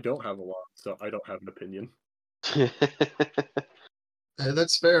 I don't have a lawn, so I don't have an opinion.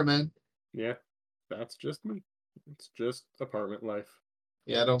 That's fair, man. Yeah, that's just me. It's just apartment life.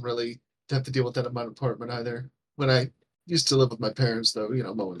 Yeah, I don't really have to deal with that in my apartment either. When I used to live with my parents, though,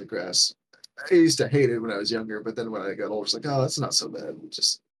 mowing the grass, I used to hate it when I was younger, but then when I got older, it's like, oh, that's not so bad.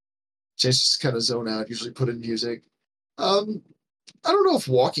 Just kind of zone out, usually put in music. I don't know if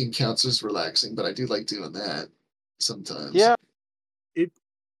walking counts as relaxing, but I do like doing that sometimes. Yeah.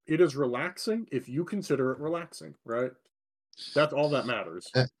 It is relaxing if you consider it relaxing, right? That's all that matters.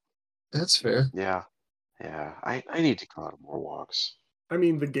 That's fair. Yeah. I need to go out on more walks. I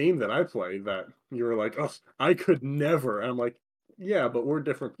mean, the game that I play that you were like, oh, I could never. I'm like, yeah, but we're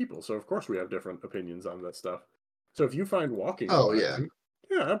different people, so of course we have different opinions on that stuff. So if you find walking relaxing,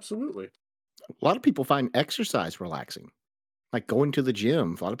 yeah, absolutely. A lot of people find exercise relaxing, like going to the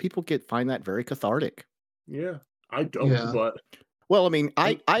gym. A lot of people find that very cathartic. Yeah, I don't, Yeah. but Well, I mean,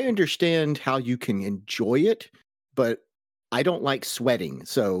 I understand how you can enjoy it, but I don't like sweating.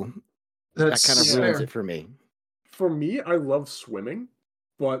 So That kind of That's ruins fair. it for me. For me, I love swimming,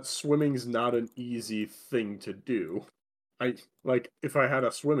 but swimming's not an easy thing to do. I like if I had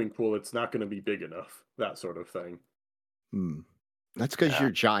a swimming pool, it's not going to be big enough. That sort of thing. Hmm. That's because Yeah.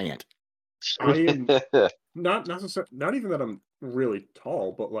 you're giant. I am not necessarily not even that I'm really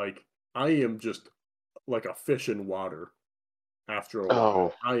tall, but like I am just like a fish in water after a while.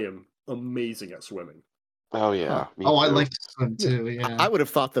 Oh, I am amazing at swimming. oh Huh. yeah, me Oh, I too. like to swim Yeah. too. I Yeah. would have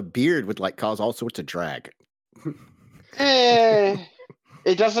thought the beard would like cause all sorts of drag. Eh,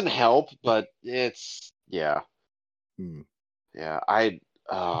 it doesn't help, but it's yeah, Hmm. yeah.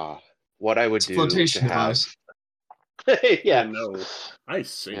 What I would It's a do to flotation have, device. Oh yeah, no, I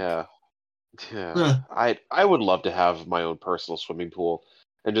sink. yeah, yeah. Huh. I would love to have my own personal swimming pool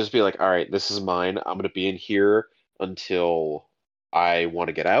and just be like, all right, this is mine. I'm gonna be in here until I want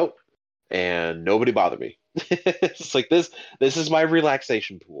to get out, and nobody bother me. It's like this. This is my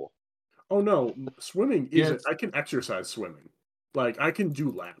relaxation pool. Oh no, swimming Yeah. isn't. I can exercise swimming. Like I can do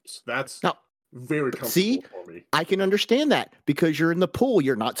laps. That's Now, very but comfortable see, for me. I can understand that because you're in the pool,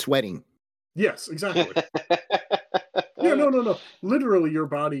 you're not sweating. Yes, exactly. Yeah, no. Literally, your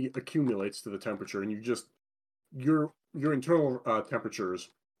body accumulates to the temperature, and you just your internal temperatures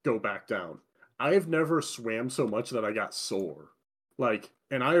go back down. I have never swam so much that I got sore. Like,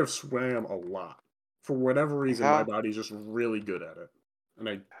 and I have swam a lot. For whatever reason, my Yeah. body's just really good at it, and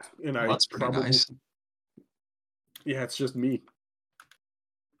Well, I that's pretty probably nice. yeah, it's just me.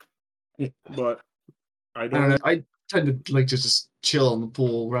 But I I don't know. don't. I tend to like just chill in the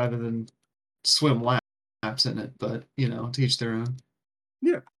pool rather than swim laps in it. But to each their own.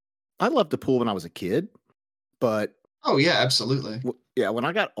 Yeah, I loved the pool when I was a kid, but Oh yeah, absolutely. yeah, when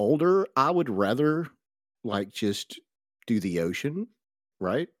I got older, I would rather like just do the ocean,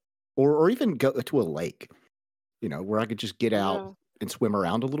 right? Or even go to a lake, where I could just get out Yeah. and swim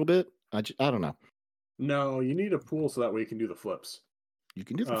around a little bit. I don't know. no, you need a pool so that way you can do the flips. You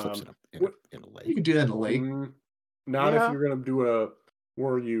can do the flips Um, in a You lake. can do that in a lake. not if Yeah. you're gonna do a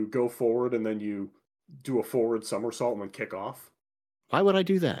where you go forward and then you do a forward somersault and then kick off. Why would I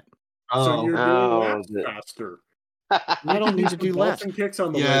do that? So Oh you're doing Oh, laps faster. I You don't can do need to some do laps. dolphin kicks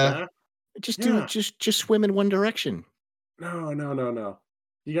on the way yeah. back. Just Yeah. just swim in one direction. No.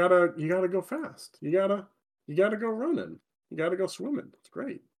 You gotta go fast. You gotta go running. You gotta go swimming. It's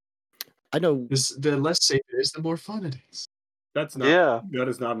great. I know. The less safe it is, the more fun it is. yeah. That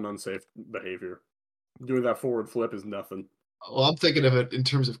is not an unsafe behavior. Doing that forward flip is nothing. Well, I'm thinking of it in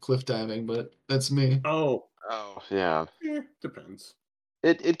terms of cliff diving, but that's me. Oh, Oh, yeah. depends.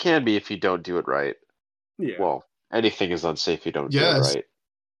 It can be if you don't do it right. Yeah. Well, anything is unsafe if you don't do it Yes. right.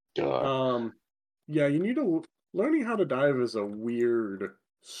 Duh. Yeah, you need to learning how to dive is a weird,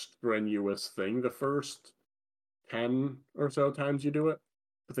 strenuous thing the first 10 or so times you do it,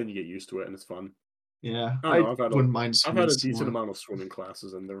 but then you get used to it and it's fun. Yeah. I don't know. wouldn't mind I've swimming had a some decent more. amount of swimming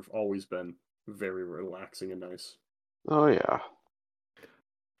classes, and they've always been very relaxing and nice. Oh yeah.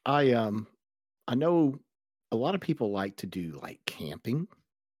 I know a lot of people like to do like camping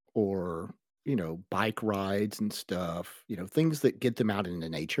or bike rides and stuff, things that get them out into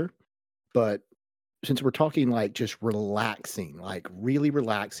nature. But since we're talking like just relaxing, like really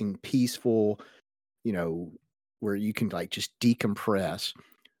relaxing, peaceful, where you can like just decompress,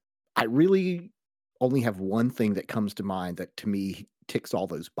 I really only have one thing that comes to mind that to me ticks all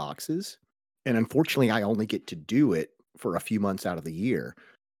those boxes. And unfortunately, I only get to do it for a few months out of the year.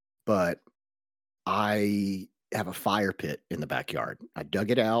 But I have a fire pit in the backyard. I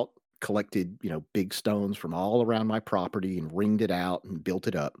dug it out, collected, big stones from all around my property and ringed it out and built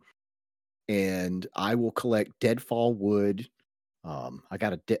it up. And I will collect deadfall wood. I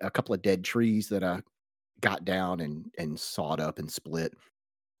got a couple of dead trees that I got down and sawed up and split.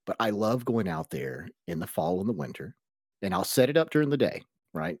 But I love going out there in the fall and the winter, and I'll set it up during the day,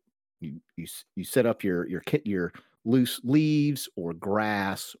 right? You set up your loose leaves or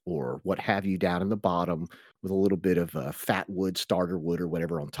grass or what have you down in the bottom with a little bit of fat wood, starter wood or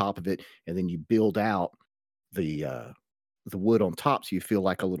whatever on top of it, and then you build out the wood on top so you feel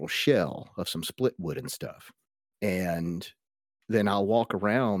like a little shell of some split wood and stuff. And then I'll walk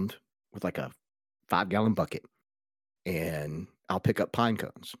around with like a 5-gallon bucket and I'll pick up pine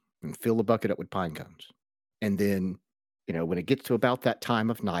cones and fill the bucket up with pine cones. And then, when it gets to about that time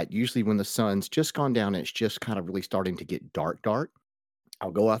of night, usually when the sun's just gone down and it's just kind of really starting to get dark,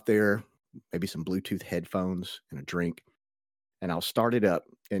 I'll go out there, maybe some Bluetooth headphones and a drink, and I'll start it up.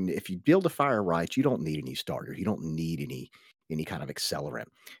 And if you build a fire right, you don't need any starter. You don't need any kind of accelerant.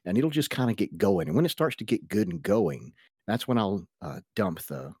 And it'll just kind of get going. And when it starts to get good and going, that's when I'll dump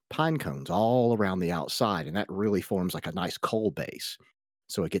the pine cones all around the outside. And that really forms like a nice coal base.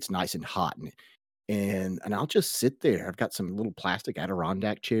 so it gets nice and hot. And I'll just sit there. I've got some little plastic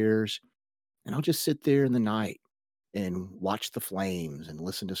Adirondack chairs, and I'll just sit there in the night and watch the flames and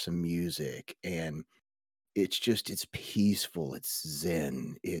listen to some music. And it's peaceful. It's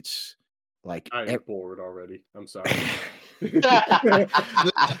zen. It's like I'm bored already. I'm sorry.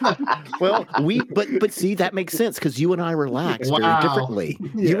 Well, but see, that makes sense because you and I relax very differently.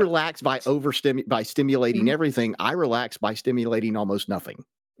 Yeah. You relax by by stimulating everything. I relax by stimulating almost nothing.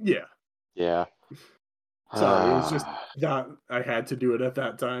 Yeah. Yeah. Sorry, it was just that I had to do it at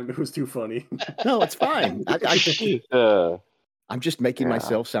that time. It was too funny. No, it's fine. I'm just making Yeah.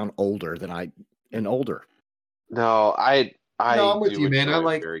 myself sound older than I am older. No, I No, I'm with do you, man. enjoy I a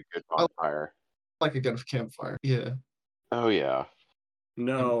like- very good bonfire. like a good campfire. Yeah. Oh yeah.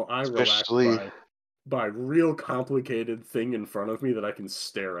 No, I Especially- relax by real complicated thing in front of me that I can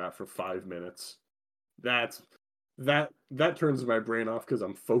stare at for 5 minutes. That turns my brain off because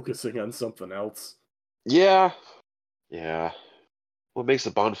I'm focusing on something else. Yeah. Yeah. What makes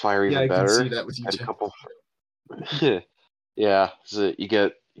a bonfire even Yeah, I can better? see that with you, Had a Jim. couple. Yeah, so you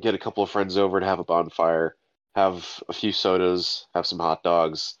get a couple of friends over to have a bonfire, have a few sodas, have some hot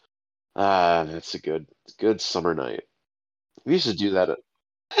dogs. That's a good summer night. We used to do that.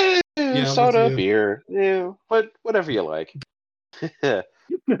 I'm with Soda, you. beer, whatever you like.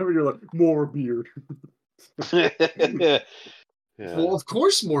 Never you're like, more beer. Yeah. Well, of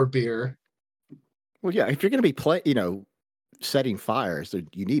course, more beer. Well, yeah, if you're going to be setting fires,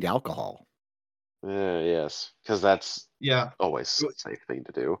 you need alcohol. Yes, because that's Yeah. always a safe thing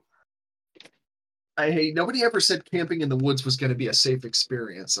to do. Nobody ever said camping in the woods was going to be a safe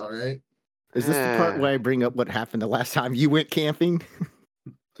experience. All right. Is this the part where I bring up what happened the last time you went camping?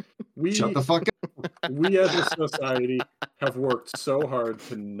 Shut the fuck up. We as a society have worked so hard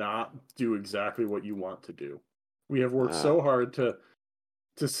to not do exactly what you want to do. We have worked so hard to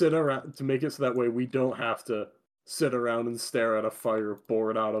sit around to make it so that way we don't have to sit around and stare at a fire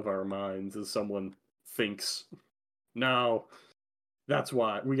bored out of our minds as someone thinks. No, that's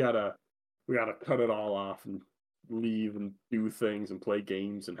why we gotta cut it all off and leave and do things and play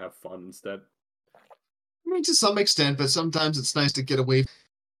games and have fun instead. I mean, to some extent, but sometimes it's nice to get away.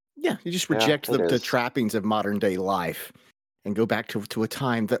 Yeah, you just Yeah, reject it the is. trappings of modern day life and go back to a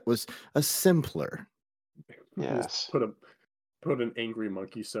time that was a simpler. Yes. Just put an angry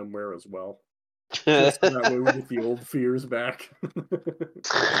monkey somewhere as well. Just so that way we get the old fears back.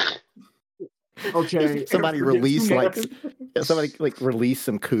 Okay. Somebody release release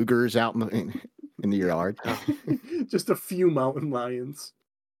some cougars out in the yard. Just a few mountain lions.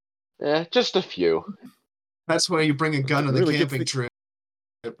 Yeah, just a few. That's why you bring a gun on the Really gets camping the- trip.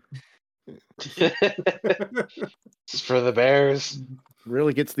 It's for the bears.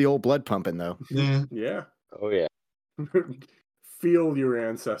 Really gets the old blood pumping though. Yeah. Yeah. Oh yeah. Feel your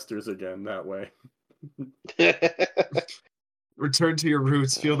ancestors again that way. Return to your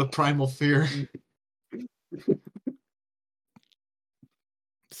roots. Feel the primal fear.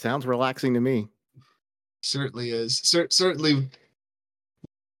 Sounds relaxing to me. Certainly is. Certainly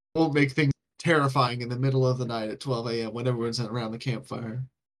won't make things terrifying in the middle of the night at 12 a.m. when everyone's around the campfire.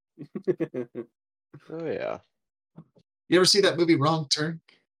 Oh yeah. You ever see that movie Wrong Turn?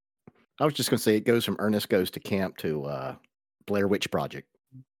 I was just going to say it goes from Ernest Goes to Camp to Blair Witch Project.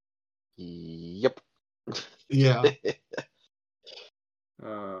 Yep. Yeah.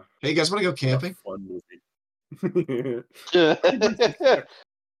 Hey, you guys want to go camping? Fun movie.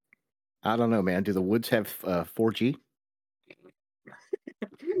 I don't know, man. Do the woods have 4G?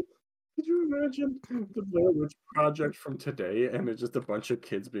 Could you imagine the Blair Witch Project from today and it's just a bunch of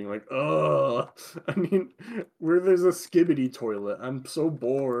kids being like, "Ugh." I mean, where there's a skibbity toilet. I'm so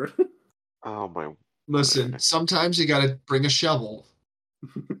bored. Oh my. Listen, sometimes you got to bring a shovel.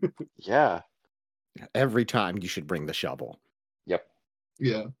 Yeah. Every time you should bring the shovel. Yep.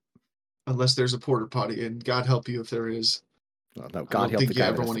 Yeah. Unless there's a porta potty, and God help you if there is. Well, no, I God don't help think the you guy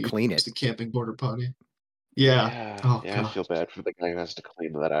ever that has want to to clean use it. the camping porta potty. Yeah. Oh, Yeah, I God. feel bad for the guy who has to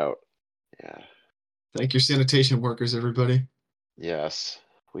clean that out. Yeah. Thank your sanitation workers, everybody. Yes.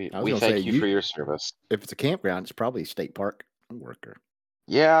 We I was gonna thank say, you for your service. If it's a campground, it's probably a state park worker,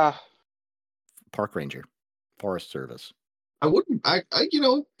 Yeah. park ranger, forest service. I wouldn't.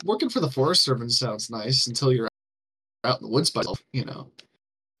 Working for the Forest Service sounds nice until you're out in the woods by yourself.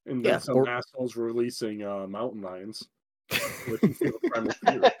 And Yeah, then some or- assholes releasing mountain lions. Which is the primal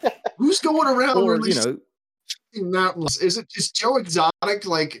fear. Who's going around Or, releasing mountains? Is it just Joe Exotic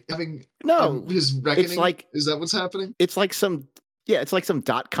like having no, his reckoning? it's like is that what's happening? it's like some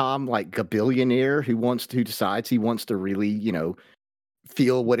 .com like a billionaire who decides he wants to really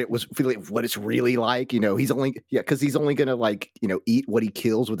feel what it's really like. He's only gonna eat what he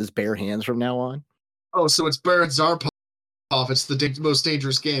kills with his bare hands from now on. Oh, so it's Baron Zarpov. It's the most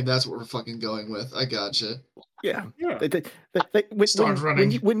dangerous game. That's what we're fucking going with. I gotcha. Yeah.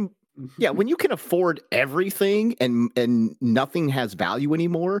 Yeah. When you can afford everything and nothing has value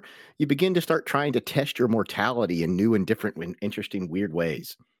anymore, you begin to start trying to test your mortality in new and different and interesting, weird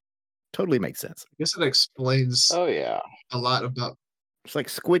ways. Totally makes sense. I guess it explains yeah. a lot about. It's like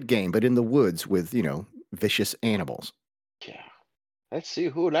Squid Game, but in the woods with, vicious animals. Yeah. Let's see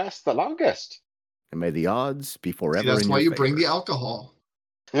who lasts the longest. And may the odds be forever. That's why you bring favor. the alcohol.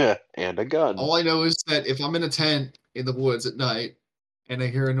 And a gun. All I know is that if I'm in a tent in the woods at night and I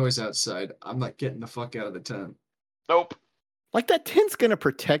hear a noise outside, I'm not getting the fuck out of the tent. Nope. Like that tent's gonna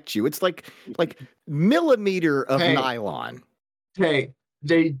protect you. It's like millimeter of nylon. Hey,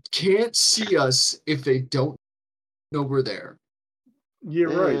 they can't see us if they don't know we're there.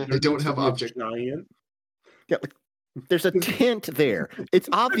 You're right. They don't have object. Giant. Yeah, there's a tent there. It's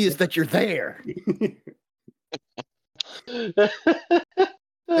obvious that you're there. They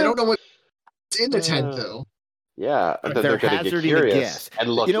don't know what's in the tent, though. Yeah, and then they're going to get curious and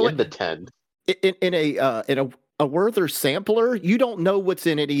look in the tent. In a Werther sampler, you don't know what's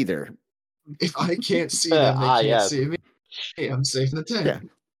in it either. If I can't see them, they can't see me. Hey, I'm safe in the tent.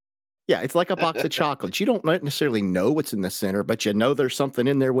 Yeah, it's like a box of chocolates. You don't necessarily know what's in the center, but you know there's something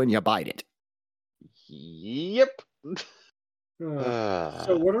in there when you bite it. Yep.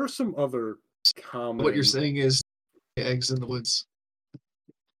 So what are some other common... What you're saying is eggs in the woods.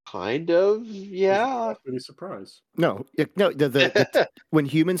 Kind of, yeah. Really surprised. No. When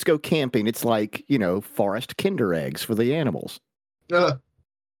humans go camping, it's like, forest kinder eggs for the animals. Well,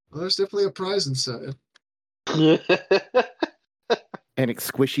 there's definitely a prize inside. And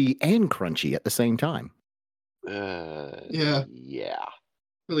it's squishy and crunchy at the same time. Yeah. Yeah.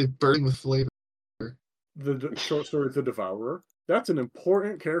 Really burning with flavor. The short story The Devourer. That's an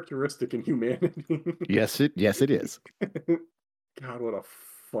important characteristic in humanity. Yes, it is. God, what a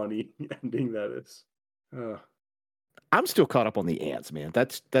funny ending that is. I'm still caught up on the ants, man.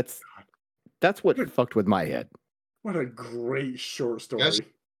 That's what fucked with my head. What a great short story.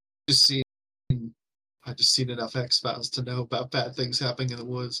 I've just seen enough X-Files to know about bad things happening in the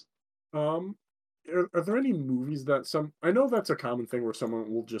woods. Are there any movies that I know that's a common thing where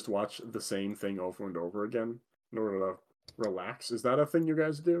someone will just watch the same thing over and over again in order to relax. Is that a thing you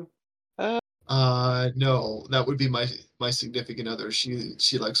guys do? No, that would be my significant other. She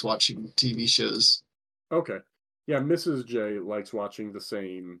likes watching TV shows. Okay. Yeah, Mrs. J likes watching the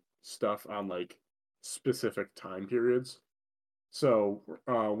same stuff on like specific time periods. So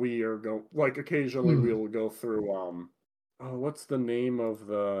we are occasionally we will go through what's the name of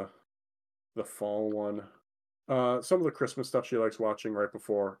the fall one? Some of the Christmas stuff she likes watching right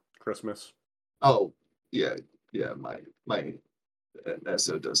before Christmas. Oh, yeah, my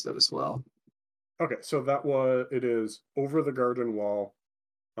SO does that as well. Okay, so it is Over the Garden Wall,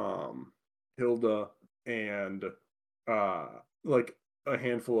 Hilda, and like a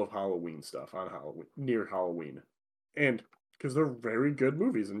handful of Halloween stuff on Halloween, near Halloween. And because they're very good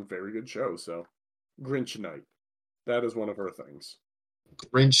movies and very good shows, so Grinch Night. That is one of her things.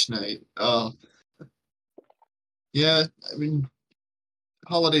 Grinch Night. Oh. Yeah, I mean,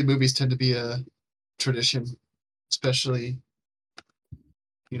 holiday movies tend to be a tradition, especially,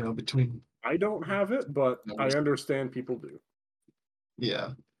 between... I don't have it, but I understand people do. Yeah.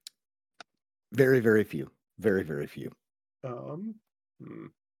 Very, very few. Very, very few.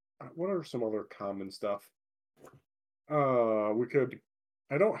 What are some other common stuff? I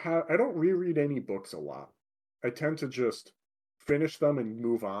don't reread any books a lot. I tend to just finish them and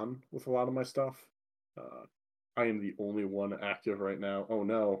move on with a lot of my stuff. I am the only one active right now. Oh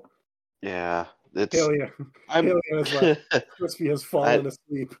no. Yeah. Alien is like, Crispy has fallen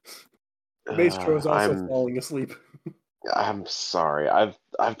asleep. Maestro is also falling asleep. I'm sorry.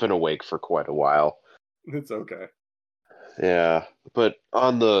 I've been awake for quite a while. It's okay. Yeah, but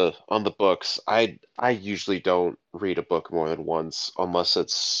on the books, I usually don't read a book more than once unless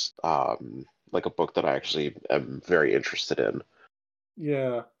it's like a book that I actually am very interested in.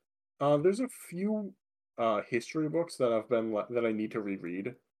 Yeah. There's a few history books that I need to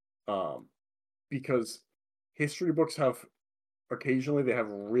reread. Because history books occasionally they have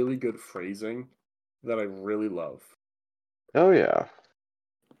really good phrasing that I really love. Oh yeah.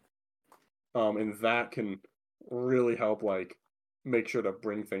 And that can really help make sure to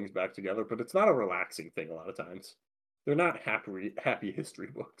bring things back together, but it's not a relaxing thing a lot of times. They're not happy history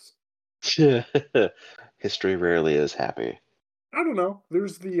books. History rarely is happy. I don't know.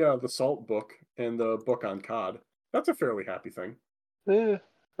 There's the Salt book and the book on cod. That's a fairly happy thing.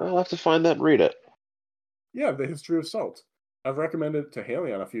 I'll have to find that and read it. Yeah, The History of Salt. I've recommended it to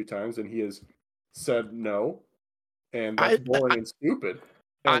Halion a few times, and he has said no, and that's boring and stupid.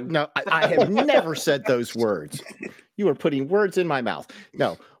 And No, I have never said those words. You are putting words in my mouth.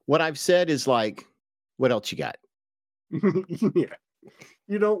 No, what I've said is like, what else you got? Yeah,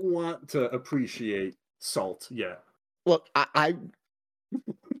 you don't want to appreciate salt yet. Look, I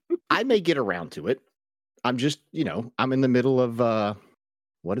may get around to it. I'm just, I'm in the middle of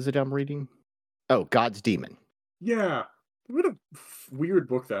what is it I'm reading? Oh, God's Demon. Yeah, what a weird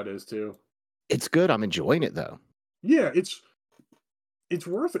book that is too. It's good. I'm enjoying it though. Yeah, it's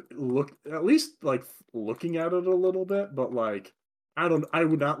worth it. At least like looking at it a little bit, but like I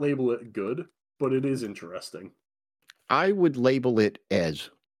would not label it good, but it is interesting. I would label it as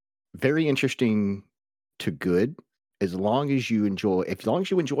very interesting to good, as long as you enjoy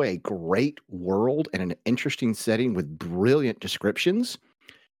a great world and an interesting setting with brilliant descriptions,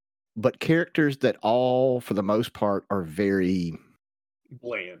 but characters that all, for the most part, are very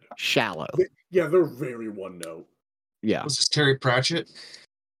bland, shallow. Yeah, they're very one note. Yeah. Was this Terry Pratchett?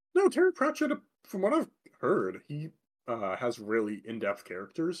 No, Terry Pratchett, from what I've heard, he has really in-depth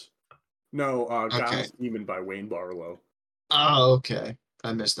characters. No, God's Demon by Wayne Barlow. Oh, okay.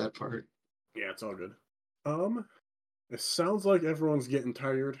 I missed that part. Yeah, it's all good. It sounds like everyone's getting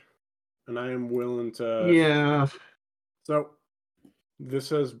tired, and I am willing to... Yeah. So, this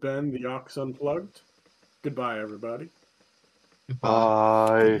has been the Aux Unplugged. Goodbye, everybody.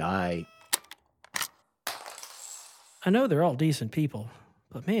 Bye. Good night. I know they're all decent people,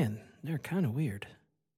 but man, they're kind of weird.